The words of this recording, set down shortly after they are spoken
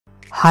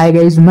Hi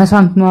guys, मैं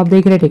शांतनु, आप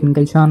देख रहे हैं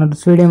टेक्निकल चैनल।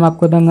 इस वीडियो में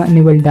आपको बताऊंगा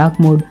enable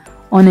dark mode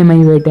on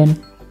MIUI 10।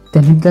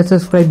 Then hit the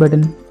subscribe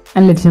button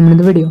and let's jump into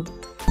the video।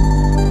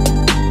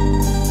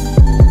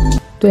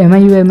 तो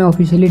MIUI में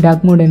ऑफिशियली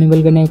डार्क मोड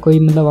एनेबल करने का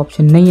कोई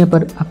ऑप्शन नहीं है,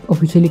 पर आप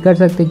ऑफिशियली कर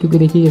सकते हैं, क्योंकि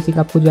देखिए जैसे कि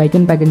आपको जो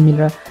आइकन पैकेज मिल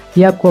रहा है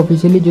ये आपको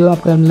ऑफिशियली जो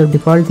आपका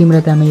डिफ़ॉल्ट थीम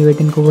रहता है MIUI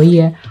 10 को वही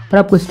है। और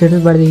आपको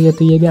स्टेटस बार देखिए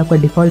तो ये भी आपका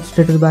डिफ़ॉल्ट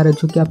स्टेटस बार है,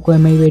 जो कि आपको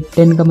MIUI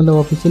 10 का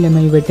ऑफिशियल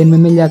MIUI 10 में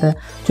मिल जाता है,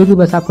 जो कि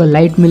बस आपका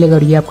लाइट मिलेगा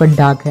और ये आपका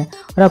डार्क है।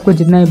 और आपको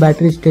जितना भी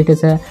बैटरी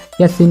स्टेटस है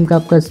या सिम का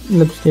आपका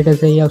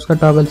स्टेटस है या उसका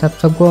टॉगल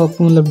सबको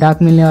आपको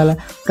डार्क मिलने वाला है।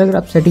 और अगर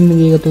आप सेटिंग में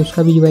जाइएगा तो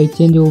उसका भी UI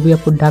चेंज है, वो भी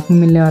आपको डार्क में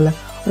मिलने वाला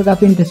है और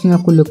काफ़ी इंटरेस्टिंग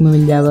आपको लुक में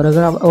मिल जाएगा। और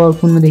अगर आप और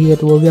फोन में देखिए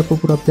तो वो भी आपको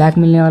पूरा ब्लैक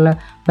मिलने वाला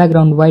है,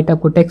 बैकग्राउंड वाइट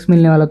आपको टेक्स्ट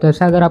मिलने वाला। तो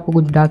ऐसा अगर आपको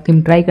कुछ डार्क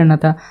थीम ट्राई करना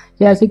था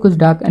या ऐसे कुछ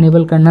डार्क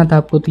एनेबल करना था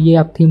आपको, तो ये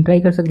आप थीम ट्राई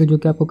कर सकते हो, जो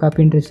कि आपको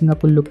काफ़ी इंटरेस्टिंग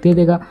आपको लुक दे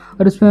देगा।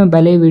 और उसमें मैं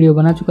पहले ही वीडियो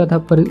बना चुका था,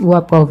 पर वो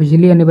आपका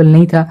ऑफिशियली एनेबल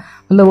नहीं था,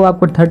 वो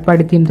आपको थर्ड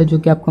पार्टी थीम था जो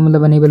कि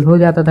आपको एनेबल हो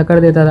जाता था, कर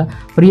देता था।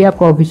 और ये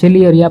आपका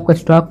ऑफिशियली और ये आपका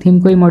स्टॉक थीम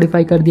को ही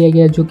मॉडिफाई कर दिया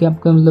गया है, जो कि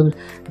आपका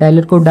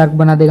डायलर को डार्क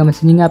बना देगा,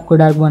 मैसेजिंग ऐप को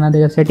डार्क बना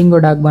देगा, सेटिंग को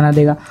डार्क बना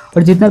देगा।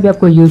 और जितना भी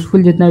आपको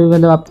यूजफुल जितना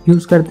भी आप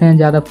यूज़ करते हैं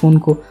ज़्यादा फ़ोन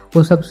को,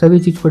 वो सब सभी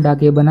चीज़ को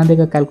डार्क ये बना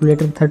देगा।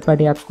 कैलकुलेटर थर्ड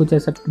पार्टी ऐप्स कुछ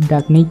ऐसा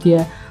डार्क नहीं किया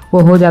है, वो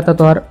हो जाता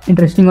तो और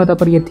इंटरेस्टिंग होता।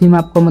 पर ये थीम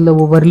आपको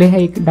ओवरले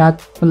है, एक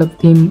डार्क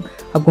थीम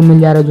आपको मिल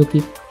जा रहा है, जो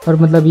कि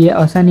और ये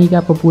ऐसा नहीं कि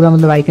आपको पूरा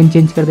आइकन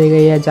चेंज कर देगा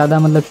या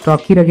ज़्यादा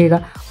स्टॉक ही रखेगा।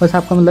 बस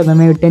आपका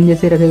MIUI 10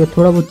 जैसे रखेगा,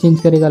 थोड़ा बहुत चेंज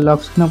करेगा।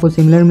 लॉक स्क्रीन आपको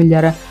सिमिलर मिल जा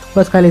रहा है,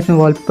 बस खाली इसमें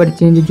वॉलपेपर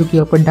चेंज है, जो कि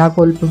आपका डार्क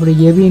वॉलपेपर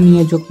ये भी नहीं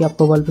है, जो कि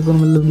आपका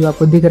वॉलपेपर जो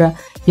आपको दिख रहा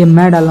है ये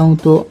मैं डाला हूँ।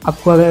 तो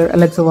आपको अगर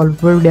अलग से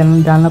वॉलपेपर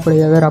भी डालना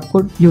पड़ेगा अगर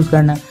आपको यूज़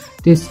करना है।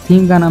 तो इस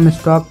थीम का नाम है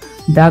स्टॉक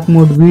डार्क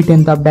मोड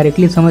V10। तो आप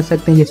डायरेक्टली समझ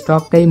सकते हैं ये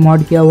स्टॉक का ही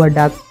मॉड किया हुआ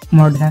डार्क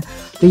मोड है।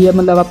 तो ये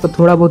आपको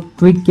थोड़ा बहुत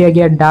ट्विक किया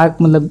गया, डार्क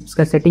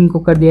इसका सेटिंग को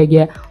कर दिया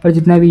गया और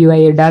जितना भी UI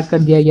है डार्क कर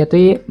दिया गया। तो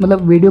ये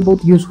वीडियो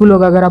बहुत यूजफुल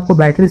होगा अगर आपको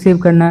बैटरी सेव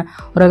करना है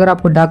और अगर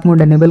आपको डार्क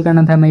मोड एनेबल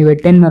करना था MIUI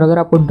 10 में, और अगर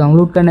आपको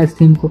डाउनलोड करना है इस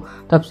थीम को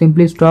तो आप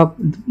simply stock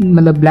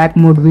black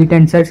mode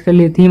V10 search कर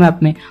लिए थीम ऐप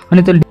में।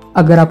 और तो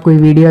अगर आपको ये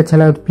वीडियो अच्छा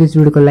लगा तो प्लीज़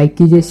वीडियो को लाइक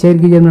कीजिए, शेयर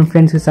कीजिए अपने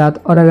फ्रेंड्स के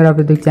साथ। और अगर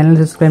आप चैनल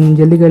सब्सक्राइब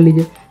जल्दी कर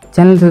लीजिए,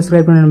 चैनल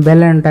सब्सक्राइब करना,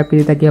 बेल आइकन टैप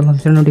कीजिए ताकि आप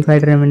हमसे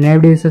नोटिफाइड रहे नए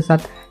वीडियो के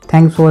साथ।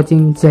 Thanks for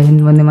watching. जय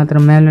हिंद, वंदे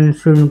मातरम। मैं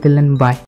स्टूडेंट, टिल देन बाय।